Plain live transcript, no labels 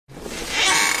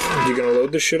Are you gonna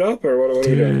load this shit up, or what are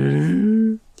we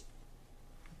doing?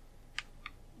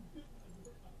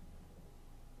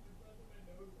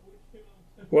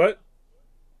 What?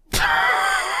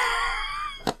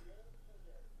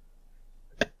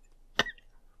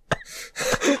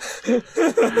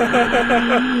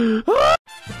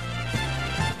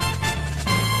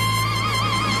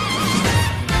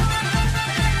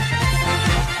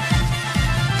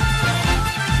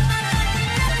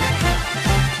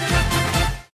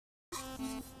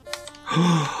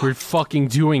 We're fucking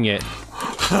doing it.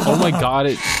 Oh my god,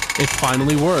 it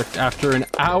finally worked after an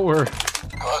hour.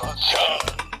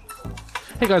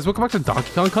 Hey guys, welcome back to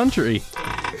Donkey Kong Country.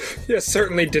 Yeah,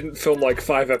 certainly didn't film like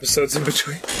 5 episodes in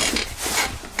between.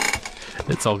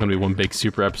 It's all gonna be one big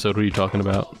super episode. What are you talking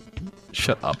about?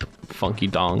 Shut up, funky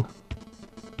dong.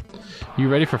 You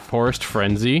ready for Forest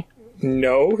Frenzy?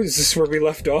 No, is this where we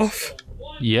left off?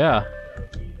 Yeah.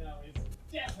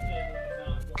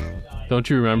 Don't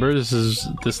you remember? This is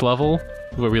this level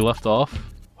where we left off?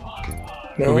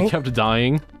 No. Where we kept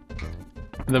dying.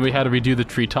 And then we had to redo the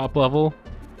treetop level.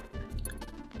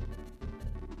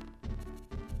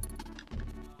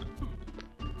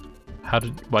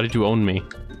 Why did you own me?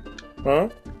 Huh?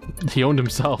 He owned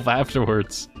himself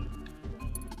afterwards.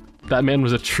 That man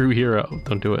was a true hero.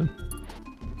 Don't do it.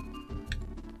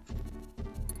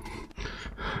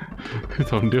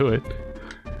 Don't do it.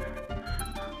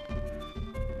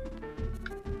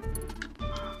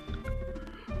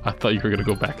 I thought you were gonna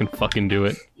go back and fucking do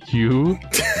it. You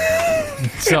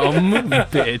dumb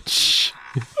bitch.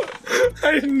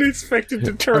 I didn't expect it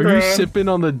to turn Are you around. sipping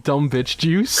on the dumb bitch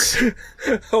juice?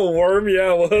 A worm?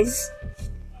 Yeah, it was.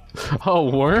 Oh,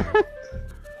 worm?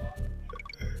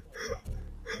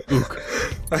 Ook.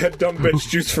 I had dumb bitch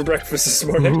juice for breakfast this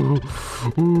morning.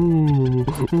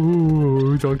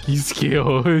 Ooh, donkey's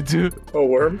scared. A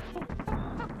worm?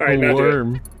 Alright, now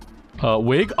worm.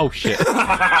 Wig? Oh shit.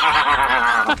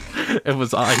 It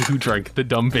was I who drank the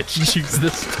dumb bitch juice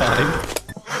this time.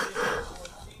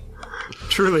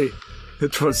 Truly,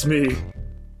 it was me.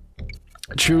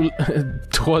 True,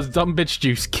 'twas dumb bitch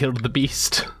juice killed the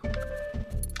beast.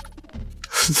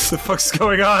 What the fuck's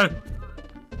going on?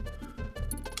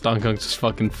 Donkey Kong's just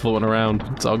fucking floating around.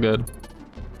 It's all good.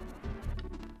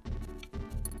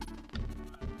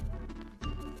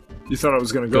 You thought I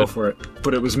was gonna go for it,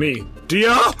 but it was me.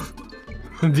 Dia!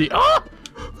 We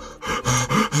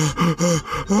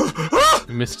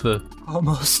missed the...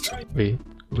 Almost. Wait.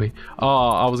 Oh,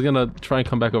 I was gonna try and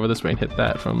come back over this way and hit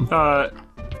that from... Oh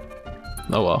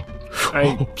well.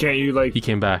 Can't you, like... He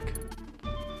came back.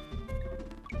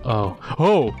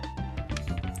 Oh!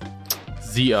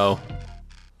 Z-O.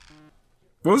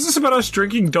 What was this about us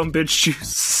drinking dumb bitch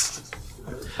juice?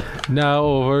 Now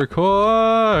over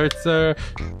quarter.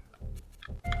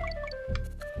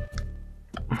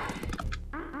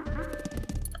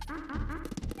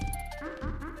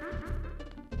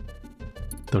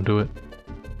 Don't do it.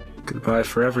 Goodbye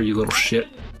forever, you little shit.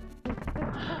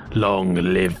 Long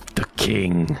live the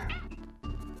king.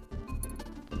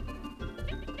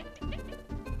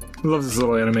 I love this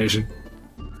little animation.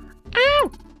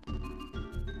 Ow!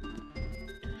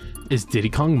 Is Diddy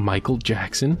Kong Michael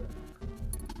Jackson?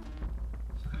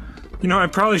 You know, I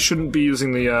probably shouldn't be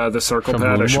using the circle From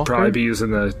pad. I should Moonwalker? probably be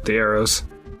using the arrows.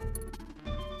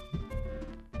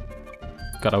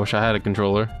 God, I wish I had a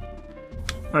controller.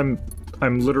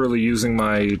 I'm literally using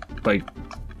my, like,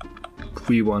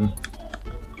 Wii one.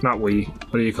 Not Wii.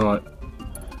 What do you call it?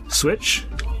 Switch?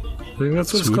 I think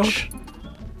that's what it's Swoosh? called.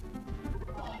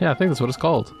 Yeah, I think that's what it's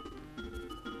called.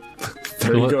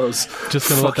 There he goes. Just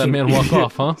gonna let that Fucking man walk idiot.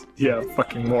 off, huh? Yeah,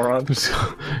 fucking moron.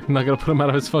 You're not gonna put him out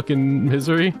of his fucking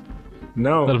misery?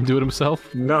 No. Let him do it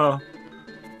himself? No.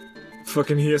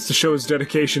 Fucking he has to show his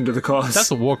dedication to the cause.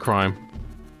 That's a war crime.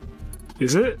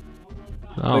 Is it?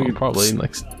 Oh, Like, probably,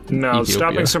 like, No, Ethiopia.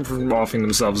 stopping someone from offing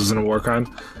themselves isn't a war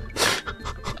crime.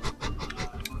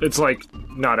 It's like,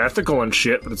 not ethical and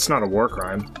shit, but it's not a war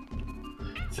crime.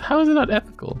 How is it not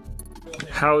ethical?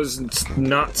 How is it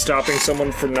not stopping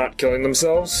someone from not killing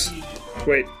themselves?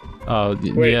 Wait,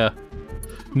 Wait. Yeah.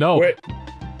 No! wait.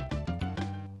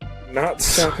 Not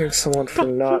stopping someone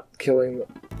from not killing them.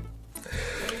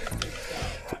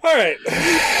 Alright.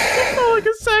 Oh, like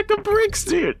a sack of bricks,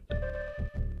 dude!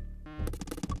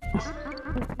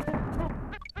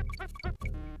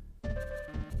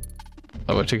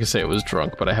 I wish I could say I was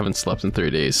drunk, but I haven't slept in 3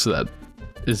 days, so that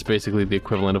is basically the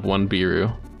equivalent of 1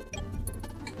 Biru.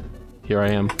 Here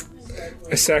I am.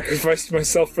 I sacrificed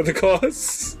myself for the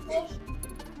cause.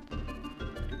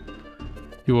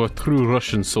 You are a true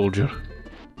Russian soldier.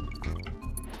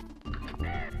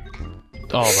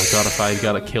 Oh my god, if I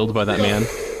got killed by that man.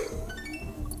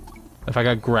 If I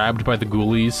got grabbed by the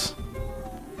ghoulies...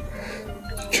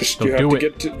 Just Don't you have do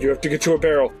to it. you have to get to a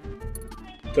barrel.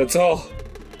 That's all.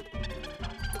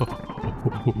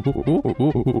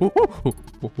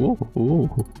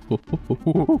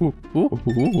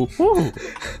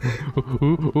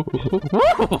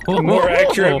 More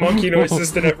accurate monkey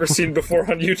noises than ever seen before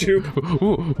on YouTube.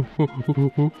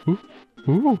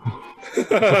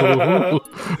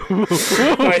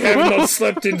 I have not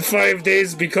slept in 5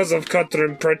 days because of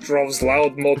Katrin Petrov's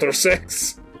loud motor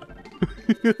sex.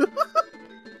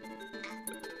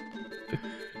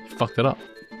 Fucked it up.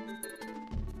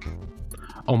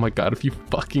 Oh my god, if you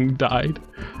fucking died,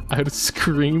 I would have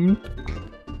screamed.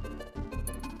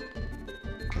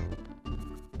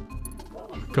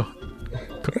 God.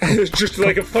 It's just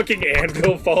like a fucking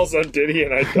anvil falls on Diddy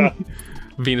and I die.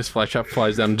 Venus flytrap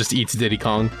flies down and just eats Diddy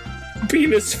Kong.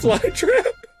 Venus flytrap?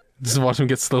 Just watch him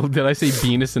get slow. Did I say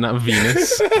Venus and not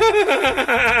Venus?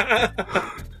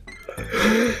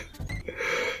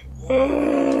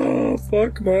 Oh,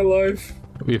 fuck my life.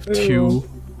 We have 2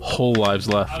 whole lives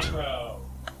left.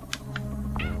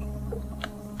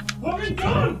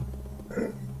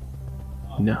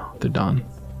 No, they're done.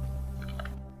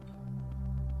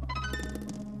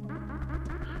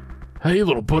 Hey,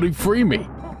 little buddy, free me!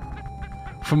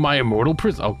 From my immortal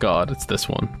prison. Oh god, it's this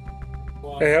one.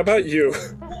 Hey, how about you?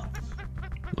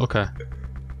 Okay.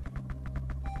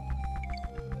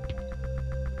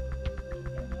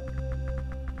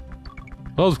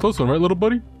 Oh, that was a close one, right, little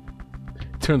buddy?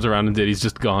 Turns around and Diddy's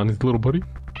just gone, little buddy.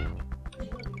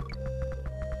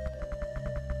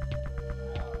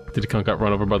 Diddy Kong got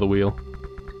run over by the wheel.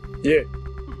 Yeah.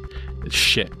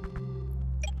 Shit.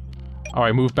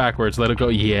 Alright, move backwards, let it go.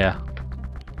 Yeah.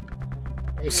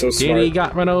 I'm so smart. Diddy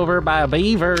got run over by a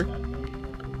beaver.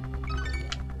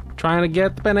 Trying to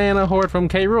get the banana horde from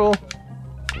K. Rool.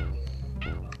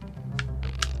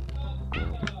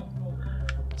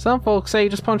 Some folks say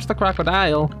just punch the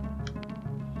crocodile.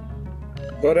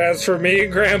 But as for me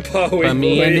and Grandpa, we But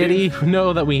me and believe. Diddy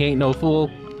know that we ain't no fool.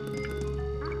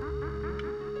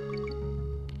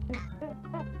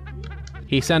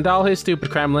 He sent all his stupid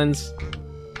Kremlins.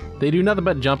 They do nothing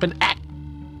but jump and act.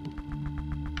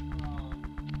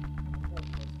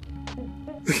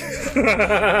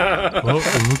 Well,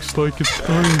 it looks like it's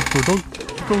time for Donkey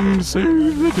Kong to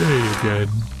save the day again.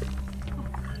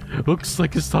 Looks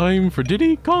like it's time for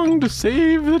Diddy Kong to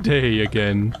save the day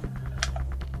again.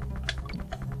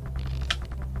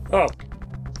 Oh.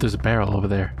 There's a barrel over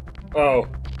there. Oh.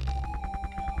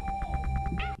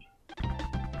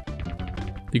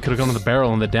 You could have gone to the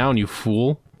barrel and the down, you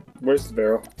fool. Where's the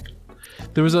barrel?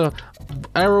 There was a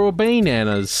arrow of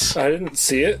bananas. I didn't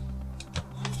see it.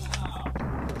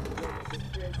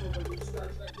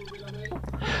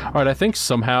 Alright, I think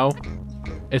somehow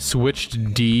it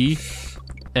switched D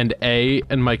and A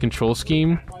in my control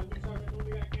scheme.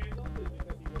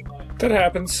 That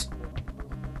happens.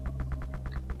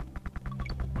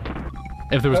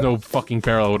 If there was no fucking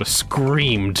barrel, I would have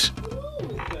screamed.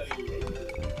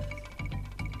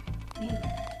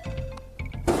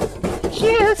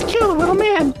 Yeah, let's kill the little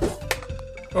man.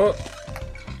 Oh.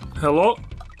 Hello?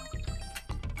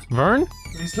 Vern?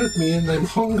 Please let me in, I'm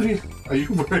hungry. Are you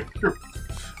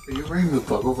wearing the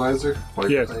bubble visor? While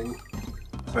you're Yes.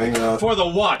 playing For the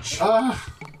watch.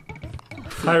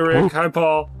 Hi, Rick. Hi,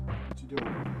 Paul. what you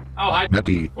doing? Oh, hi.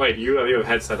 Metty. Wait, you have a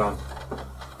headset on.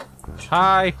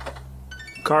 Hi.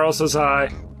 Carl says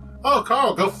hi. Oh,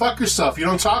 Carl, go fuck yourself. You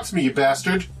don't talk to me, you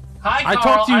bastard. Hi, I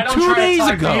Carl. talked to you don't 2 try to days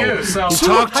talk ago. To you, so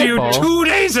Talked to you Paul. 2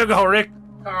 days ago, Rick.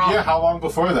 Carl, Yeah, how long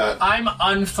before that? I'm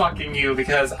unfucking you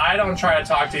because I don't try to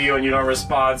talk to you and you don't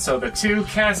respond, so the two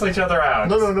cancel each other out.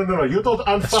 No. You don't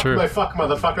unfuck true. my fuck,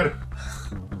 motherfucker.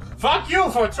 Fuck you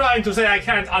for trying to say I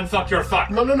can't unfuck your fuck.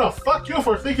 No. Fuck you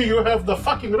for thinking you have the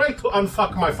fucking right to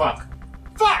unfuck my fuck.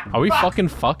 Fuck! Are we fuck. fucking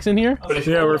fucks in here?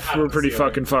 Yeah, we're pretty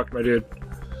fucking fucked, my dude.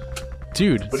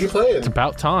 Dude, What are you playing? it's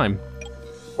about time.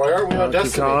 Why aren't we on Donkey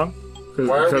Destiny? Kong?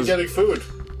 Why aren't we getting food?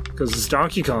 Because it's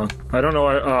Donkey Kong. I don't know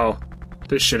why. Oh.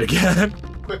 This shit again.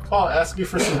 Quick, Paul, ask me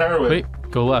for some heroin. Wait,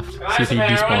 go left. I See if he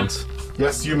have heroin? despawns.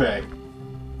 Yes, you may.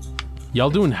 Y'all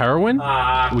doing heroin?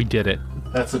 We did it.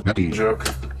 That's a joke.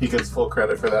 He gets full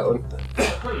credit for that one.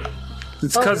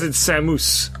 It's because it's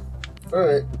Samus.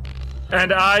 Alright.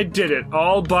 And I did it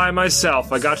all by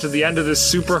myself. I got to the end of this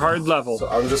super hard level. So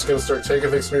I'm just gonna start taking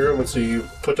things from your room until you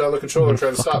put down the controller and try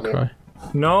to stop me. Cry.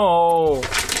 No.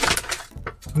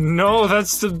 No,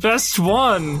 that's the best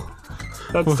one.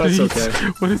 That's okay.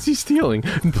 What is he stealing?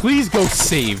 Please go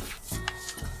save.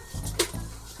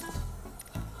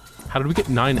 How did we get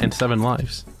 9 and 7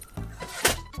 lives?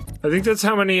 I think that's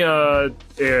how many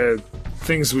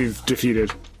things we've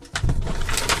defeated.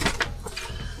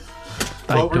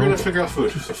 Well, we're gonna figure out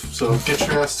food. So get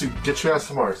your ass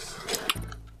to Mars.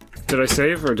 Did I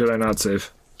save or did I not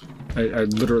save? I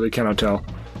literally cannot tell.